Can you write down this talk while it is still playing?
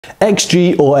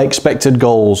XG, or expected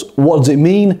goals. What does it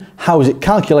mean? How is it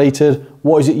calculated?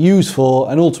 What is it used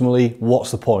for? And ultimately, what's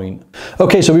the point?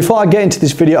 Okay, so before I get into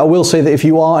this video, I will say that if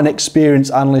you are an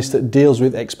experienced analyst that deals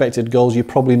with expected goals, you're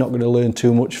probably not going to learn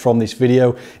too much from this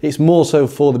video. It's more so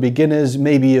for the beginners.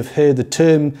 Maybe you've heard the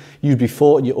term used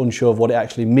before and you're unsure of what it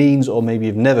actually means, or maybe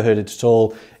you've never heard it at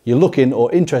all. You're looking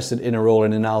or interested in a role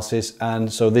in analysis,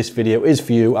 and so this video is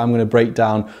for you. I'm going to break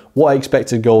down what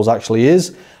expected goals actually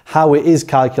is, how it is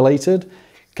calculated,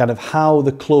 kind of how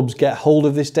the clubs get hold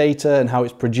of this data and how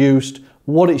it's produced,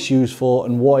 what it's used for,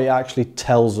 and what it actually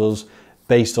tells us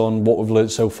based on what we've learned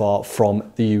so far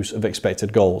from the use of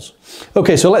expected goals.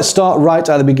 Okay, so let's start right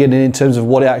at the beginning in terms of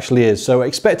what it actually is. So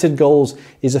expected goals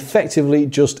is effectively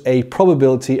just a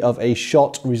probability of a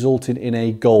shot resulting in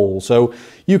a goal. So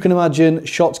you can imagine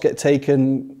shots get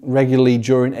taken regularly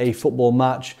during a football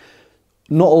match.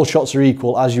 Not all shots are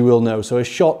equal, as you will know. So a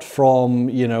shot from,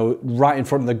 right in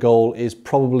front of the goal is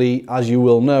probably, as you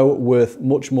will know, worth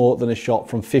much more than a shot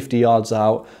from 50 yards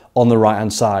out on the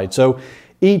right-hand side. So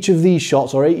each of these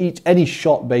shots, or any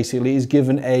shot basically, is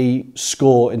given a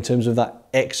score in terms of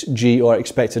that XG, or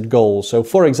expected goals. So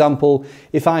for example,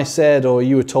 if I said, or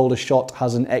you were told a shot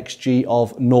has an XG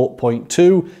of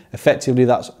 0.2, effectively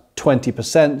that's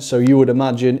 20%. So you would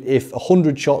imagine if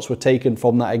 100 shots were taken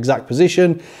from that exact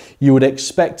position, you would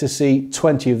expect to see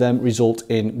 20 of them result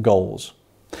in goals.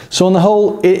 So on the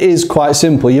whole, it is quite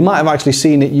simple. You might have actually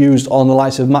seen it used on the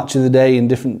likes of Match of the Day and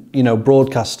different,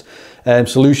 broadcast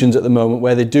solutions at the moment,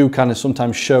 where they do kind of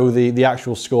sometimes show the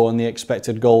actual score and the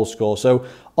expected goal score. So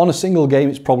on a single game,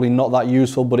 it's probably not that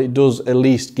useful, but it does at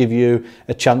least give you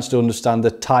a chance to understand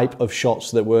the type of shots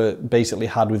that were basically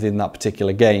had within that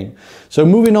particular game. So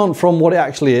moving on from what it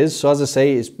actually is, so as I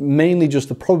say, it's mainly just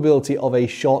the probability of a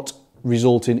shot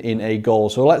resulting in a goal.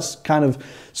 So let's kind of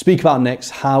speak about next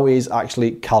how it is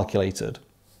actually calculated.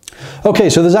 Okay,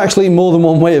 so there's actually more than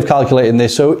one way of calculating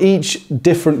this. So each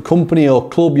different company or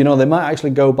club, they might actually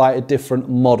go by a different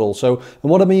model. So,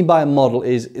 and what I mean by a model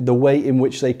is the way in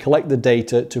which they collect the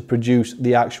data to produce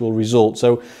the actual result.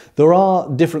 So there are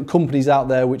different companies out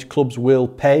there which clubs will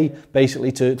pay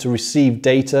basically to receive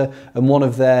data, and one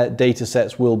of their data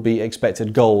sets will be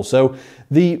expected goals. So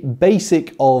the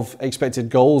basic of expected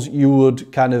goals, you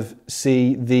would kind of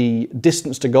see the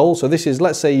distance to goal. So this is,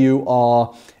 let's say you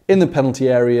are in the penalty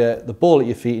area, the ball at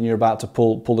your feet, and you're about to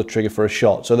pull the trigger for a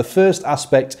shot. So the first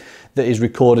aspect that is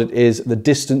recorded is the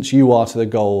distance you are to the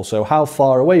goal. So how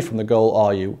far away from the goal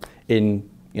are you in,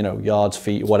 yards,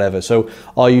 feet, whatever. So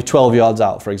are you 12 yards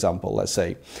out, for example, let's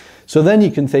say. So then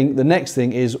you can think the next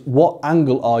thing is, what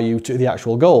angle are you to the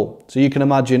actual goal? So you can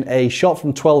imagine a shot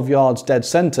from 12 yards dead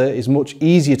center is much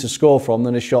easier to score from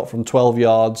than a shot from 12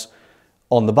 yards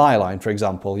on the byline, for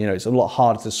example. It's a lot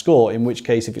harder to score, in which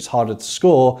case if it's harder to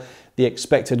score, the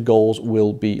expected goals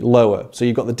will be lower. So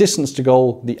you've got the distance to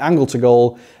goal, the angle to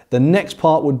goal. The next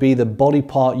part would be the body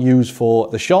part used for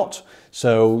the shot.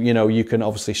 So, you can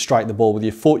obviously strike the ball with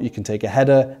your foot, you can take a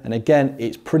header. And again,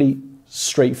 it's pretty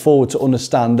straightforward to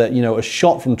understand that, a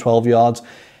shot from 12 yards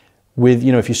with,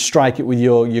 if you strike it with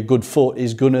your good foot,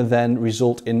 is gonna then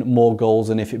result in more goals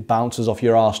than if it bounces off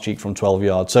your arse cheek from 12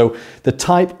 yards. So the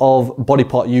type of body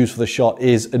part used for the shot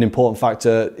is an important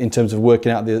factor in terms of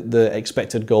working out the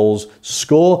expected goals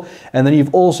score. And then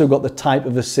you've also got the type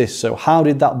of assist. So how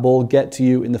did that ball get to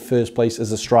you in the first place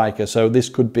as a striker? So this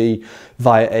could be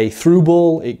via a through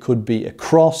ball, it could be a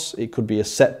cross, it could be a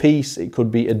set piece, it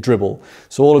could be a dribble.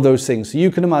 So all of those things. So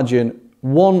you can imagine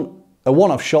a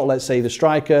one-off shot, let's say the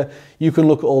striker, you can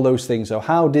look at all those things. So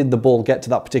how did the ball get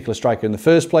to that particular striker in the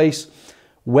first place?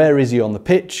 Where is he on the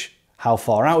pitch? How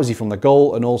far out is he from the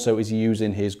goal? And also, is he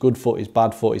using his good foot, his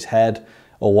bad foot, his head,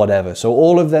 or whatever? So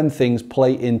all of them things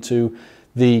play into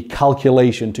the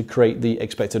calculation to create the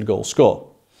expected goal score.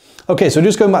 Okay, so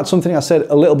just going back to something I said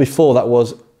a little before, that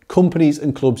was companies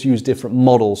and clubs use different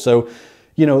models. So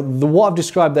what I've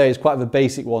described there is quite of a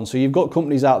basic one. So you've got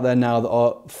companies out there now that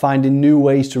are finding new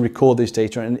ways to record this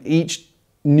data, and each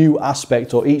new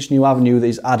aspect or each new avenue that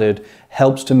is added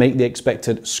helps to make the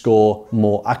expected score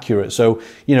more accurate. So,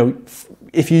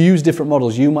 if you use different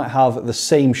models, you might have the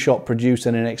same shot produced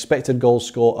in an expected goal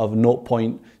score of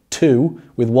 0.2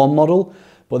 with one model,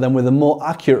 but then with a more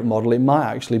accurate model, it might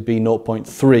actually be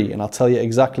 0.3, and I'll tell you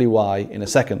exactly why in a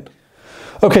second.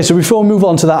 Okay, so before we move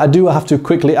on to that, I do have to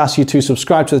quickly ask you to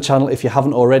subscribe to the channel if you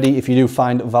haven't already. If you do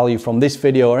find value from this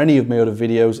video or any of my other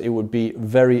videos, it would be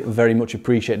very, very much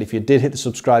appreciated if you did hit the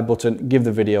subscribe button, give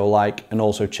the video a like, and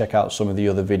also check out some of the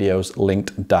other videos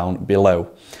linked down below.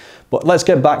 But let's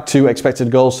get back to expected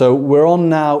goals. So we're on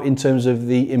now in terms of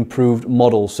the improved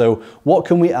model. So what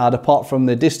can we add apart from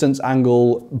the distance,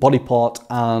 angle, body part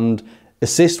and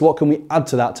assist? What can we add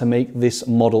to that to make this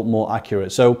model more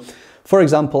accurate? So for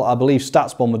example, I believe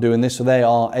StatsBomb are doing this, so they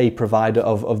are a provider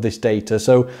of this data.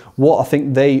 So what I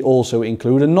think they also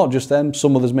include, and not just them,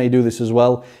 some others may do this as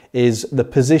well, is the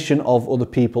position of other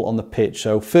people on the pitch.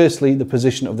 So firstly, the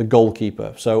position of the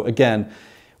goalkeeper. So again,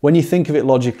 when you think of it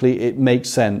logically, it makes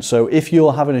sense. So if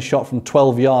you're having a shot from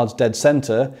 12 yards dead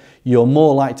center, you're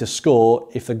more likely to score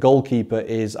if the goalkeeper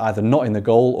is either not in the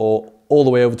goal or all the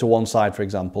way over to one side, for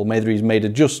example. Maybe he's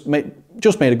just made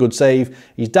a good save,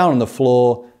 he's down on the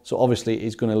floor, so obviously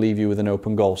he's going to leave you with an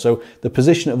open goal. So the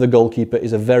position of the goalkeeper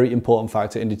is a very important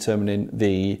factor in determining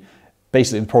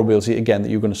basically the probability, again, that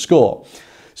you're going to score.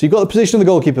 So you've got the position of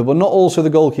the goalkeeper, but not also the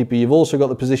goalkeeper. You've also got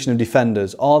the position of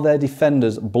defenders. Are there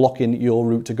defenders blocking your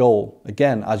route to goal?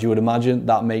 Again, as you would imagine,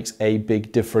 that makes a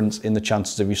big difference in the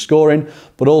chances of you scoring,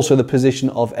 but also the position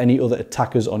of any other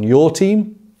attackers on your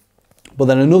team. But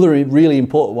then another really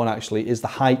important one actually is the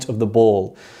height of the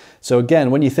ball. So again,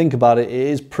 when you think about it, it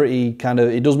is pretty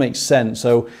it does make sense.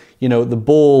 So, you know, the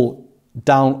ball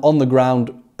down on the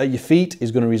ground at your feet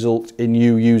is going to result in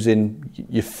you using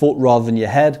your foot rather than your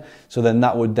head. So then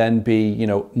that would then be, you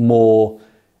know, more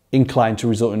inclined to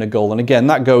result in a goal. And again,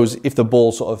 that goes if the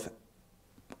ball sort of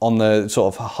on the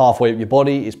sort of halfway up your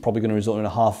body, it's probably going to result in a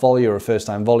half volley or a first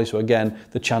time volley. So again,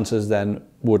 the chances then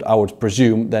I would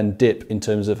presume, then dip in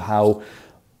terms of how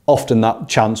often that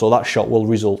chance or that shot will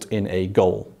result in a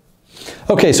goal.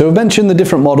 Okay, so we've mentioned the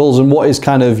different models and what is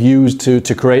kind of used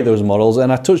to create those models,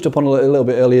 and I touched upon a little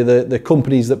bit earlier the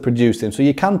companies that produce them. So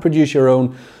you can produce your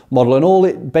own model, and all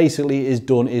it basically is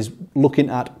done is looking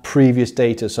at previous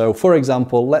data. So for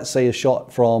example, let's say a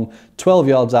shot from 12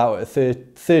 yards out at a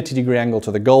 30-degree angle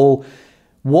to the goal.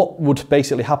 What would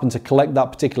basically happen to collect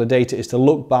that particular data is to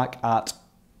look back at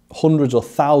hundreds or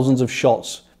thousands of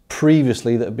shots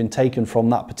previously that have been taken from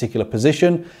that particular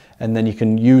position, and then you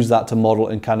can use that to model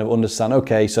and kind of understand,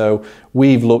 okay, so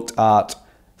we've looked at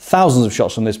thousands of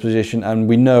shots from this position, and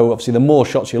we know obviously the more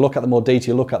shots you look at, the more data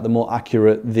you look at, the more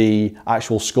accurate the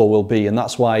actual score will be. And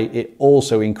that's why it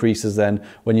also increases then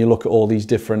when you look at all these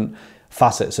different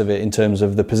facets of it in terms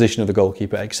of the position of the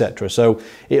goalkeeper, etc. So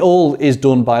it all is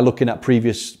done by looking at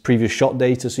previous shot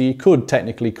data. So you could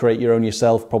technically create your own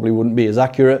yourself, probably wouldn't be as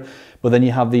accurate, but then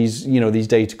you have these, you know, these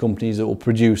data companies that will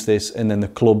produce this, and then the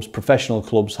clubs, professional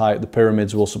clubs high up the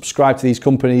pyramids, will subscribe to these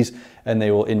companies, and they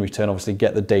will in return obviously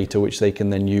get the data which they can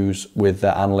then use with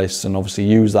their analysts, and obviously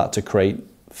use that to create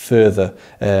further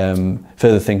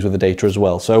things with the data as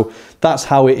well. So that's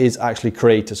how it is actually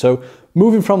created. So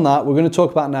moving from that, we're going to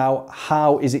talk about now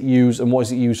how is it used and what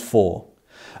is it used for.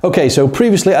 Okay, so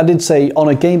previously I did say on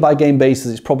a game-by-game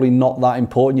basis it's probably not that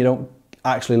important. You don't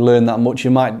actually learn that much.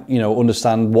 You might, you know,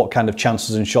 understand what kind of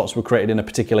chances and shots were created in a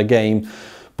particular game,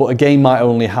 but a game might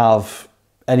only have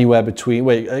anywhere between,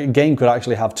 a game could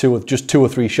actually have just two or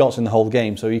three shots in the whole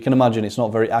game. So you can imagine it's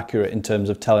not very accurate in terms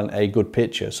of telling a good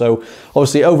picture. So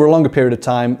obviously over a longer period of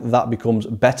time, that becomes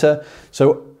better.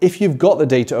 So if you've got the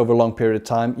data over a long period of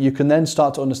time, you can then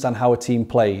start to understand how a team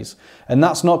plays. And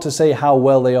that's not to say how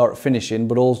well they are at finishing,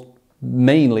 but also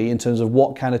mainly in terms of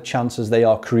what kind of chances they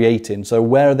are creating. So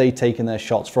where are they taking their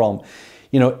shots from?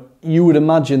 You know, you would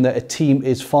imagine that a team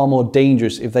is far more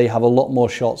dangerous if they have a lot more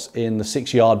shots in the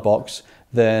 6-yard box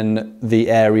than the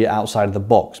area outside of the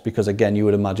box, because again, you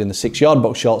would imagine the 6-yard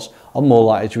box shots are more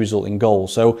likely to result in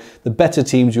goals. So the better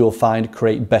teams you will find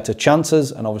create better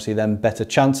chances, and obviously then better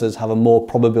chances have a more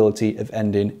probability of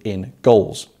ending in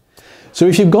goals. So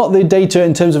if you've got the data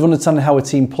in terms of understanding how a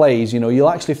team plays, you know, you'll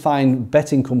actually find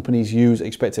betting companies use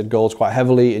expected goals quite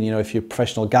heavily. And, you know, if you're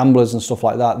professional gamblers and stuff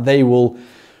like that, they will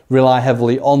rely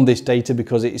heavily on this data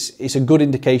because it's a good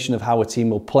indication of how a team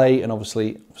will play. And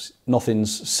obviously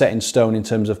nothing's set in stone in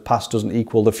terms of past doesn't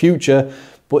equal the future.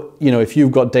 But, you know, if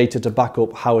you've got data to back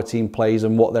up how a team plays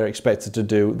and what they're expected to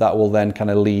do, that will then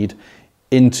kind of lead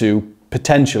into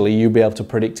potentially you'll be able to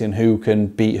predict in who can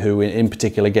beat who in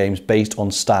particular games based on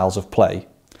styles of play.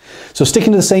 So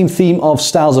sticking to the same theme of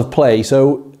styles of play,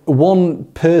 so one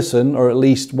person or at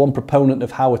least one proponent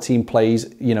of how a team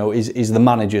plays, you know, is the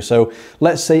manager. So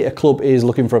let's say a club is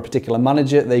looking for a particular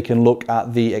manager, they can look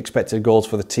at the expected goals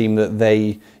for the team that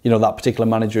that particular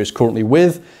manager is currently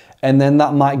with. And then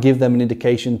that might give them an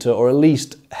indication to, or at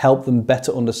least help them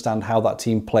better understand how that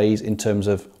team plays in terms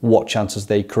of what chances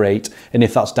they create. And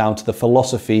if that's down to the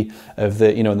philosophy of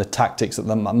the, and the tactics that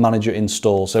the manager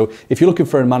installs. So if you're looking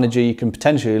for a manager, you can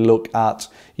potentially look at,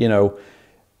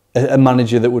 a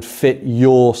manager that would fit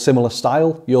your similar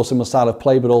style of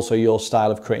play, but also your style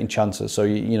of creating chances. So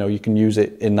you can use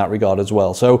it in that regard as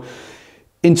well. So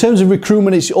in terms of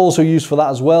recruitment, it's also used for that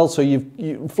as well. So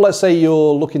let's say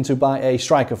you're looking to buy a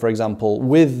striker, for example.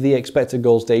 With the expected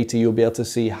goals data, you'll be able to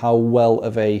see how well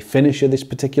of a finisher this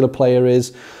particular player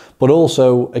is, but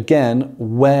also, again,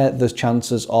 where the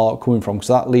chances are coming from. Because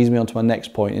that leads me on to my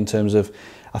next point in terms of,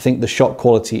 I think the shot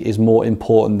quality is more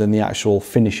important than the actual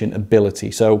finishing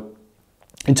ability. So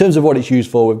in terms of what it's used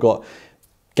for, we've got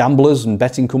gamblers and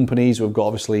betting companies, we've got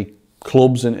obviously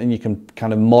clubs, and you can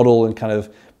kind of model and kind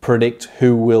of predict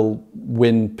who will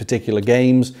win particular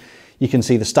games. You can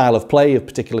see the style of play of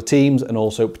particular teams and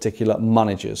also particular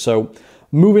managers. So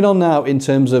moving on now in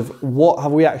terms of what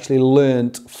have we actually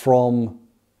learned from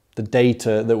the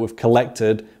data that we've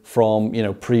collected from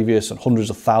previous and hundreds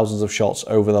of thousands of shots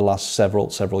over the last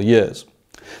several years.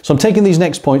 So I'm taking these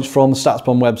next points from the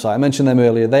StatsBomb website. I mentioned them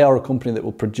earlier. They are a company that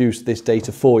will produce this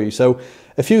data for you. So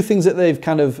a few things that they've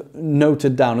kind of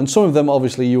noted down, and some of them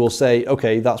obviously you will say,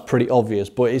 okay, that's pretty obvious,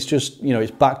 but it's just,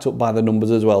 it's backed up by the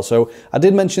numbers as well. So I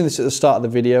did mention this at the start of the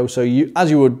video. So as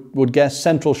you would guess,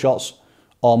 central shots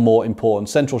are more important.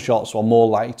 Central shots are more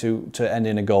likely to end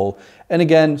in a goal. And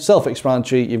again,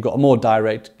 self-explanatory, you've got a more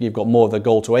direct, you've got more of the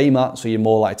goal to aim at, so you're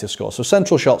more likely to score. So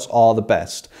central shots are the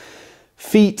best.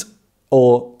 Feet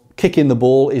or kicking the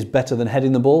ball is better than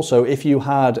heading the ball. So if you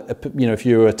had, if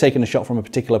you were taking a shot from a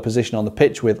particular position on the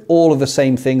pitch with all of the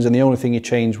same things and the only thing you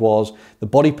changed was the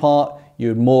body part,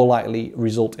 you'd more likely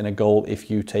result in a goal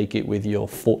if you take it with your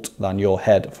foot than your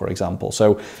head, for example.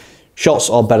 So shots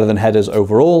are better than headers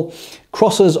overall.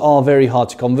 Crosses are very hard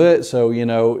to convert. So,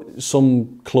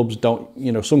 some clubs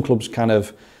don't, some clubs kind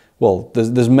of, well,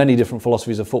 there's many different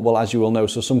philosophies of football, as you will know.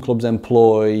 So some clubs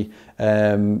employ,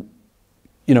 they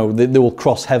will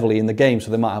cross heavily in the game,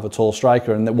 so they might have a tall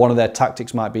striker, and one of their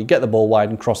tactics might be get the ball wide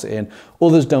and cross it in.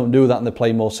 Others don't do that and they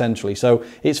play more centrally. So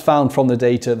it's found from the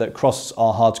data that crosses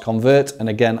are hard to convert. And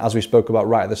again, as we spoke about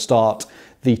right at the start,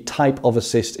 the type of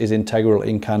assist is integral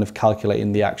in kind of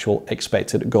calculating the actual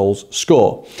expected goals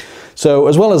score. So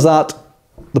as well as that,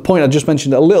 the point I just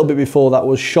mentioned a little bit before that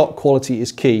was shot quality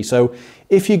is key. So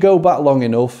if you go back long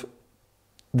enough,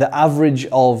 the average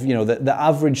of, the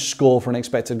average score for an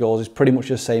expected goals is pretty much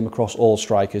the same across all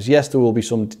strikers. Yes, there will be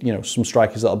some, some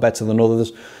strikers that are better than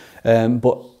others,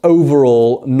 but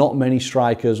overall, not many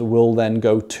strikers will then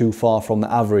go too far from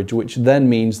the average, which then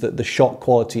means that the shot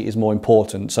quality is more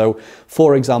important. So,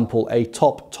 for example, a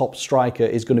top striker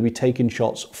is going to be taking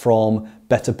shots from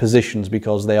better positions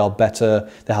because they are better.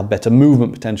 They have better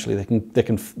movement potentially.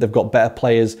 They've got better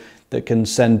players that can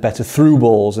send better through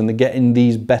balls, and they get in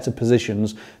these better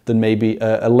positions than maybe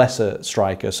a lesser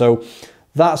striker. So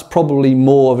that's probably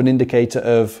more of an indicator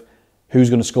of who's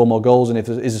going to score more goals, and if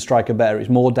is a striker better. It's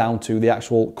more down to the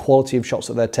actual quality of shots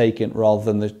that they're taking rather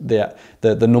than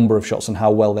the number of shots and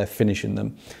how well they're finishing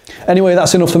them. Anyway,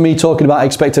 that's enough for me talking about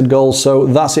expected goals. So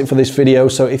that's it for this video.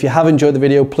 So if you have enjoyed the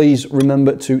video, please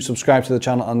remember to subscribe to the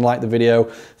channel and like the video.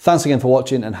 Thanks again for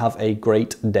watching and have a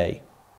great day.